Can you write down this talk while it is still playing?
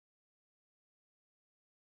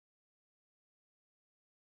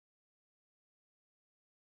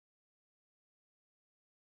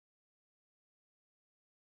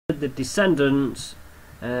the descendants.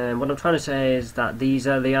 And what I'm trying to say is that these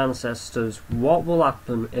are the ancestors. What will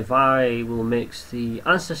happen if I will mix the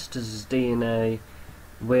ancestors' DNA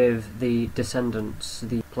with the descendants,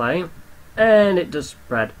 the play, and it does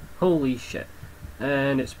spread. Holy shit.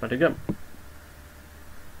 And it spread again.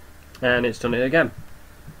 And it's done it again.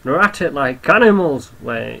 They're at it like animals.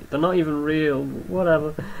 Wait, they're not even real.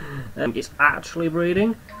 Whatever. And it's actually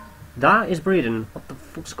breeding. That is breeding. What the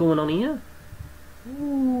fuck's going on here?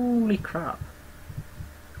 Holy crap.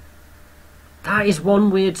 That is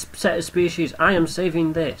one weird set of species. I am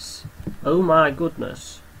saving this. Oh my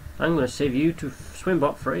goodness. I'm going to save you to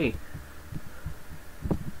Swimbot free.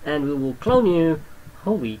 And we will clone you.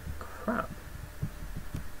 Holy crap.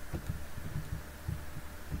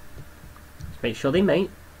 Let's make sure they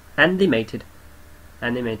mate. And they mated.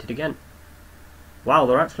 And they mated again. Wow,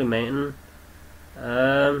 they're actually mating.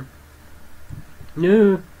 No.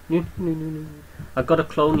 I've got to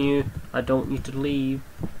clone you. I don't need to leave.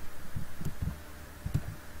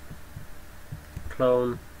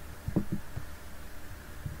 Clone.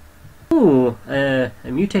 Ooh, a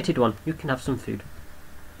mutated one. You can have some food.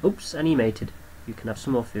 Oops, and he mated. You can have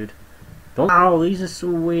some more food. Don't. Wow, these are so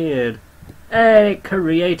weird. Hey, it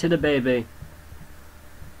created a baby.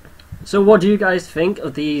 So what do you guys think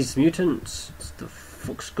of these mutants? What the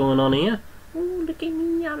fuck's going on here? Oh, look at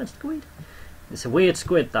me, I'm a squid. It's a weird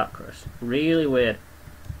squid, that, Chris. Really weird.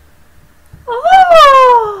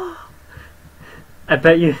 Oh! I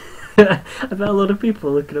bet you... I bet a lot of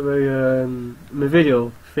people looking at my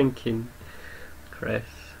video thinking, Chris,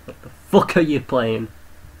 what the fuck are you playing?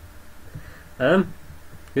 Who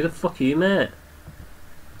the fuck are you, mate?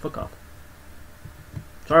 Fuck off.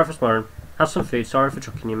 Sorry for swearing. Have some food. Sorry for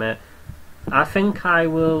chucking you, mate. I think I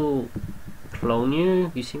will clone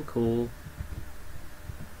you. You seem cool.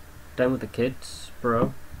 Down with the kids,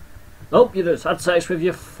 bro. Oh, you just had sex with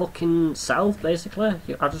your fucking self, basically.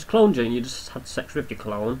 I just cloned you and you just had sex with your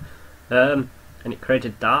clone. And it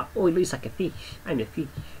created that. Oh, it looks like a fish. I'm a fish.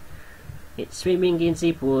 It's swimming in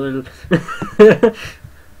the pool.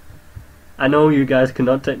 I know you guys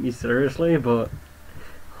cannot take me seriously, but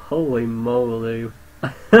holy moly.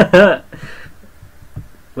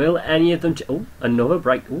 Will any of them... Oh, another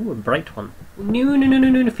bright... Oh, a bright one.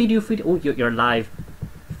 No, feed you. Oh, you're alive.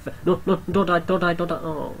 No, don't die.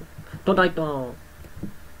 Oh, don't die. Oh.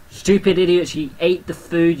 Stupid idiots, you ate the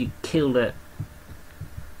food, you killed it.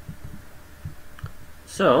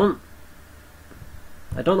 So,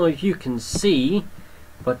 I don't know if you can see,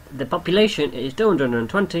 but the population is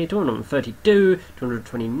 220, 232,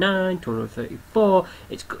 229, 234.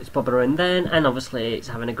 It's popping around then, and obviously it's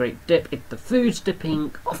having a great dip. If the food's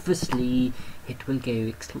dipping, obviously it will go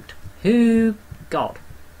extinct. Who? God.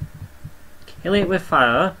 Kill it with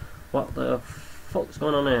fire. What the fuck's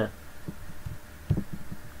going on here?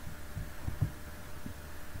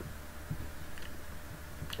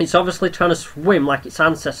 It's obviously trying to swim like its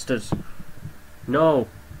ancestors. No.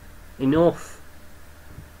 Enough.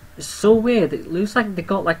 It's so weird. It looks like they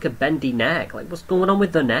got like a bendy neck. Like, what's going on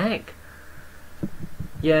with the neck?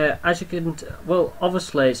 Yeah, as you can... Well,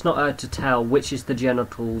 obviously it's not hard to tell which is the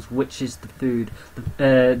genitals, which is the food.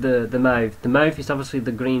 The mouth. The mouth is obviously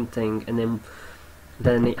the green thing, and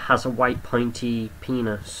then it has a white pointy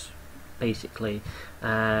penis, basically.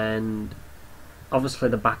 And obviously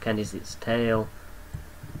the back end is its tail.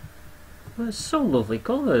 Well, it's so lovely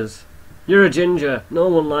colours. You're a ginger. No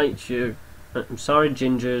one likes you. I'm sorry,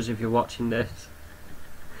 gingers, if you're watching this.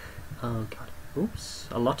 Oh god. Oops.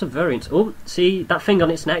 A lot of variants. Oh, see that thing on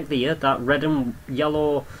its neck there, that red and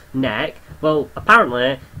yellow neck. Well,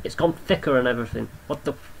 apparently it's gone thicker and everything. What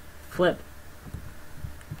the flip?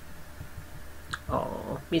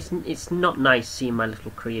 Oh, it's not nice seeing my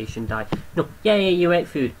little creation die. No, yay, you ate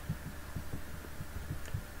food.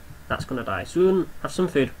 That's gonna die soon. Have some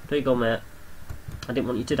food. There you go, mate. I didn't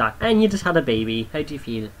want you to die. And you just had a baby. How do you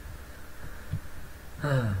feel?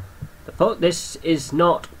 The fuck? This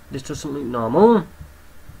doesn't look normal.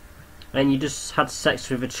 And you just had sex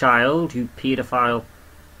with a child, you paedophile.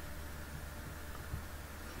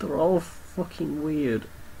 They're all fucking weird.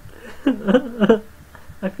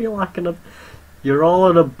 I feel like you're all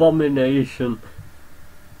an abomination.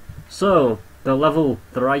 So, their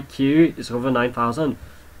IQ is over 9,000.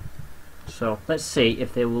 So, let's see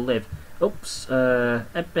if they will live. Oops,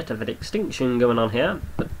 a bit of an extinction going on here,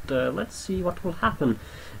 but let's see what will happen.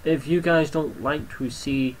 If you guys don't like to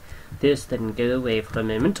see this, then go away for a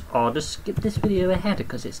moment, or just skip this video ahead,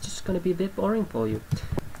 because it's just going to be a bit boring for you.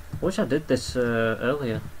 I wish I did this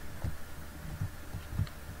earlier.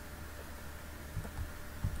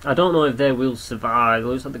 I don't know if they will survive. It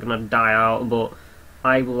looks like they're going to die out, but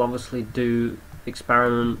I will obviously do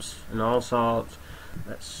experiments and all sorts.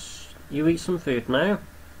 You eat some food now.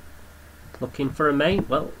 Looking for a mate?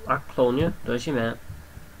 Well, I'll clone you. There's your mate.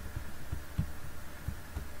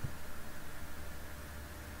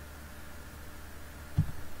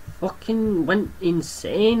 Fucking went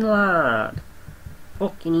insane, lad.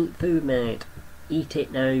 Fucking eat food, mate. Eat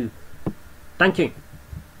it now. Thank you.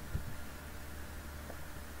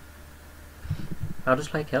 I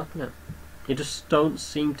just like helping it. You just don't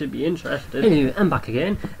seem to be interested. Anyway, I'm back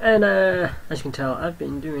again, and as you can tell, I've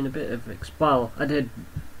been doing a bit of well, I did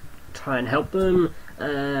try and help them,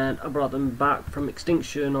 and I brought them back from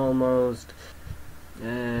extinction almost.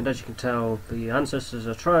 And as you can tell, the ancestors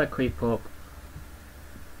are trying to creep up.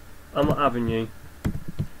 I'm not having you.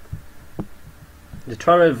 They're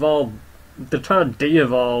trying to evolve. They're trying to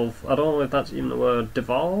de-evolve. I don't know if that's even the word.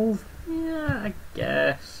 Devolve? Yeah, I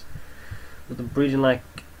guess. But they're breeding like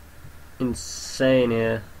insane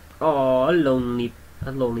here. Oh, a lonely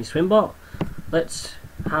Swimbot. Let's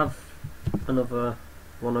have another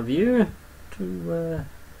one of you to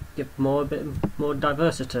give a bit more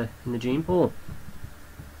diversity in the gene pool.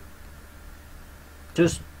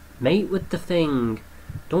 Just mate with the thing.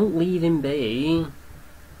 Don't leave him be.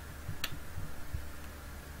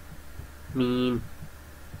 Mean.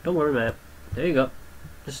 Don't worry, mate. There you go.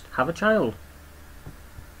 Just have a child.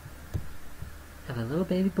 Have a little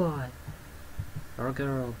baby boy. Or a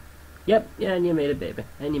girl. Yep, yeah, and you made a baby.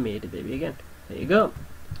 And you made a baby again. There you go.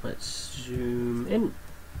 Let's zoom in.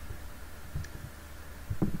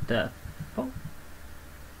 There. Oh.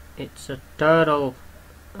 It's a turtle.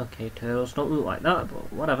 Okay, turtles don't look like that,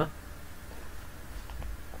 but whatever.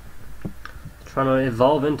 Trying to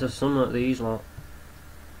evolve into some of these lot.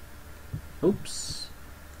 Oops.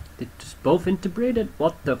 They just both interbreeded.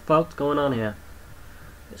 What the fuck's going on here?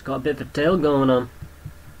 It's got a bit of a tail going on.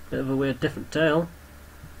 Bit of a weird different tail.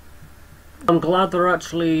 I'm glad they're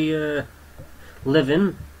actually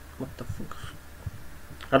living. What the fuck?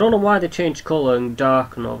 I don't know why they change colour and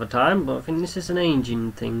darken over time, but I think this is an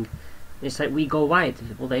aging thing. It's like we go white,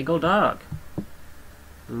 well they go dark.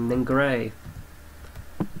 And then grey.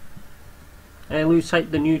 It looks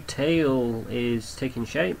like the new tail is taking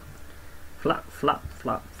shape. Flap, flap,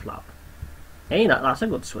 flap, flap. Hey, that's a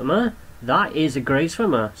good swimmer. That is a great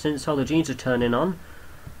swimmer, since all the genes are turning on.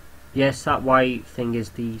 Yes, that white thing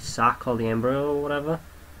is the sac or the embryo or whatever.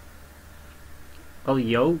 Or the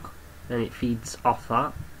yolk, and it feeds off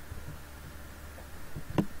that.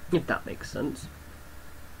 If that makes sense.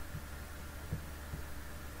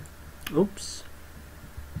 Oops.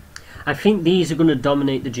 I think these are going to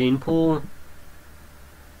dominate the gene pool.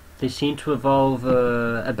 They seem to evolve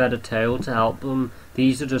a better tail to help them.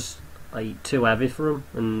 These are just like too heavy for them,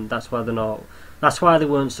 and that's why they're not. That's why they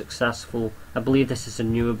weren't successful. I believe this is a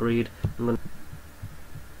newer breed. Let's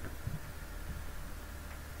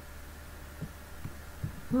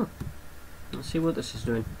see what this is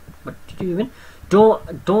doing. What are you doing?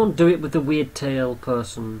 Don't do it with the weird tail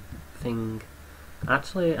person thing.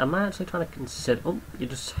 Actually, am I actually trying to consider? Oh, you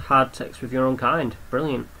just had sex with your own kind.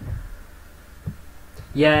 Brilliant.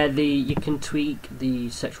 Yeah, you can tweak the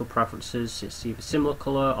sexual preferences. It's either similar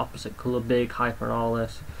colour, opposite colour, big, hyper, and all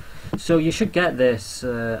this. So you should get this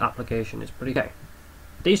application. It's pretty okay.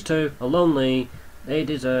 These two are lonely. They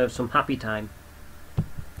deserve some happy time.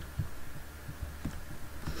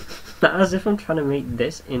 As if I'm trying to make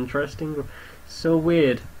this interesting. So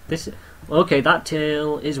weird. Okay, that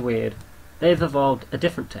tail is weird. They've evolved a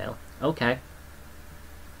different tail. Okay.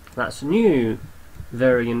 That's a new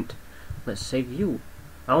variant. Let's save you.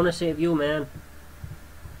 I want to save you, man.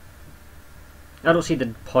 I don't see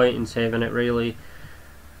the point in saving it, really.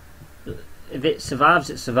 If it survives,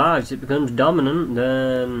 it survives. It becomes dominant,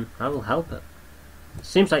 then I will help it.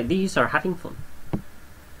 Seems like these are having fun.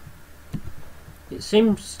 It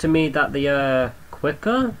seems to me that they are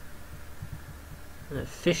quicker and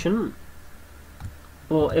efficient.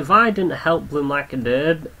 But if I didn't help them like I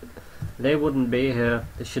did, they wouldn't be here.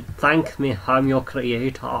 They should thank me. I'm your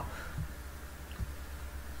creator.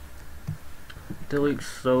 They look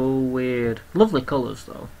so weird. Lovely colours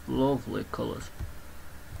though. Lovely colours.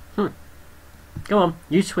 Come on,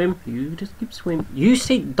 you swim. You just keep swimming. You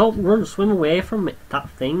see, don't run, swim away from it. That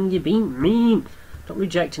thing, you're being mean. Stop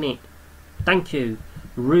rejecting it. Thank you.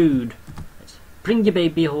 Rude. Let's bring your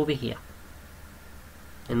baby over here.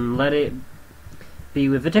 And let it be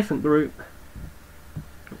with a different group.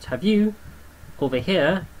 Let's have you over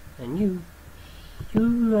here. And you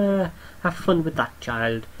have fun with that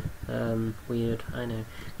child. Weird, I know.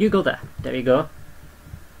 You go there. There you go.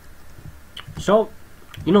 So,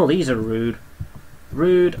 you know these are rude.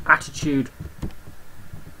 Rude attitude.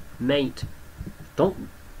 Mate. Don't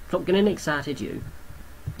Stop getting excited, you.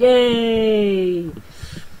 Yay!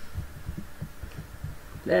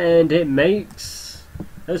 And it makes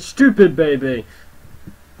a stupid baby.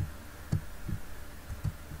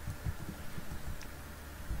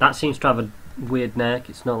 That seems to have a weird neck.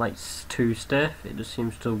 It's not like too stiff. It just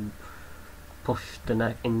seems to push the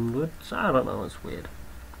neck inwards. I don't know. It's weird.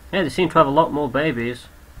 Yeah, they seem to have a lot more babies.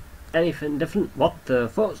 Anything different? What the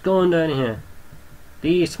fuck's going on here?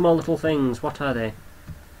 These small little things. What are they?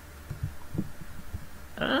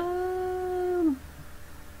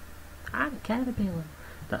 A caterpillar.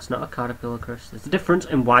 That's not a caterpillar, Chris. There's a difference.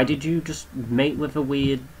 And why did you just mate with a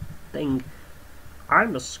weird thing?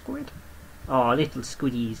 I'm a squid. Oh, little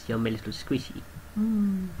squiddies, you're my little squishy.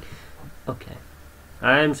 Okay.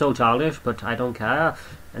 I'm so childish, but I don't care.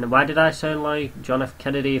 And why did I sound like John F.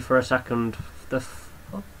 Kennedy for a second? The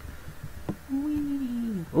fuck?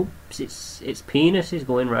 Whee. Oops, its penis is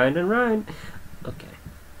going round and round. Okay.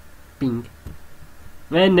 Bing.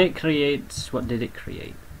 And it creates... What did it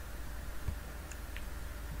create?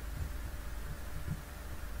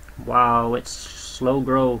 Wow, it's slow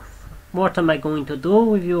growth. What am I going to do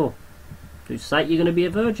with you? Looks like you're going to be a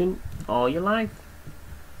virgin all your life.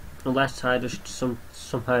 Unless I just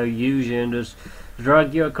somehow use you and just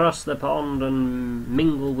drag you across the pond and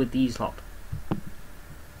mingle with these lot.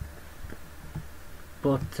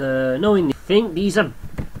 But knowing you think these are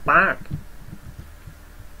back.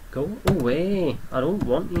 Go away. I don't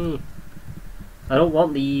want you. I don't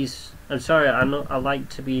want these. I'm sorry, I like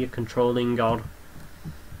to be a controlling god.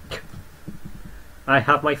 I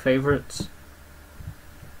have my favourites.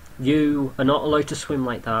 You are not allowed to swim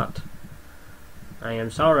like that. I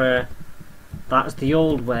am sorry. That's the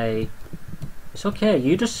old way. It's okay,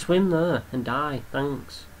 you just swim there and die,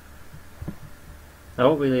 thanks. I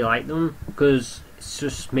don't really like them, because it's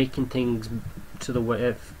just making things to the way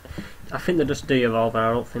of... I think they're just de-evolving,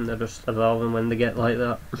 I don't think they're just evolving when they get like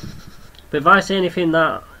that. But if I say anything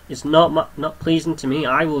that is not pleasing to me,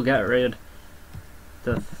 I will get rid.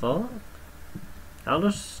 The fuck? I'll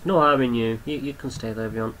just... No harming you. You can stay there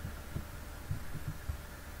if you want.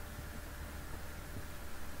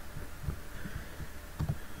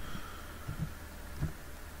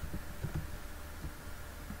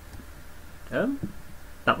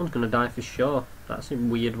 That one's gonna die for sure. That's a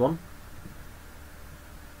weird one.